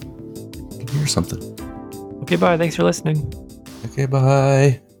hear something. Okay, bye. Thanks for listening. Okay,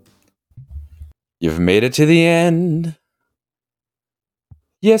 bye. You've made it to the end.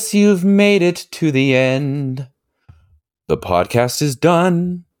 Yes, you've made it to the end. The podcast is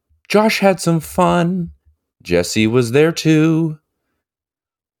done. Josh had some fun. Jesse was there too.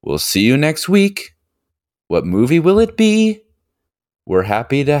 We'll see you next week. What movie will it be? We're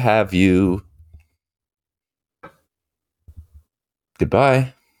happy to have you.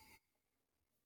 Goodbye.